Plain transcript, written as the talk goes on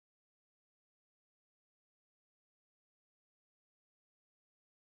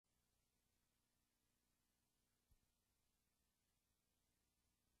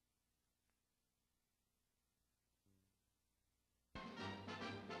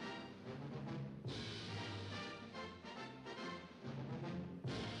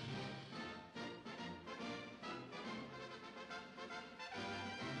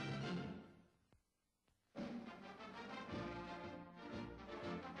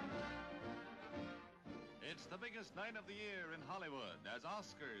It's the biggest night of the year in Hollywood as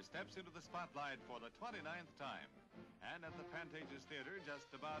Oscar steps into the spotlight for the 29th time. And at the Pantages Theater,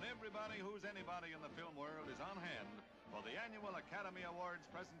 just about everybody who's anybody in the film world is on hand for the annual Academy Awards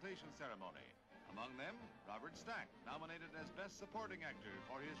presentation ceremony. Among them, Robert Stack, nominated as Best Supporting Actor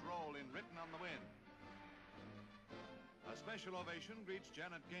for his role in Written on the Wind. A special ovation greets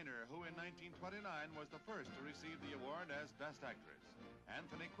Janet Gaynor, who in 1929 was the first to receive the award as Best Actress.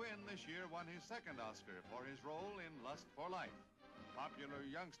 Anthony Quinn this year won his second Oscar for his role in Lust for Life. Popular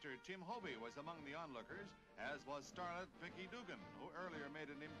youngster Tim Hovey was among the onlookers, as was starlet Vicki Dugan, who earlier made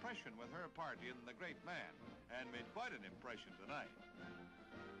an impression with her part in The Great Man, and made quite an impression tonight.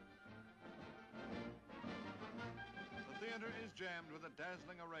 The theater is jammed with a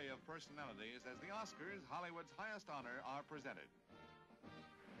dazzling array of personalities as the Oscars, Hollywood's highest honor, are presented.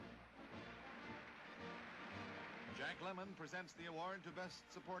 Jack Lemmon presents the award to Best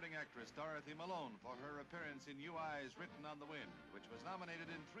Supporting Actress Dorothy Malone for her appearance in UI's Written on the Wind, which was nominated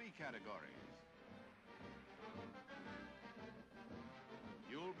in 3 categories.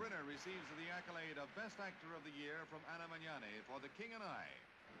 Yul Brynner receives the accolade of Best Actor of the Year from Anna Magnani for The King and I.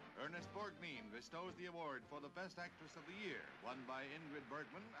 Ernest Borgnine bestows the award for the Best Actress of the Year, won by Ingrid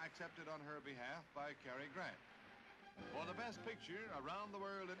Bergman, accepted on her behalf by Cary Grant. For the Best Picture, Around the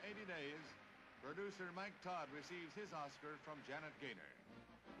World in 80 Days, producer Mike Todd receives his Oscar from Janet Gaynor.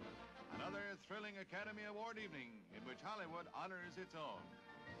 Another thrilling Academy Award evening in which Hollywood honors its own.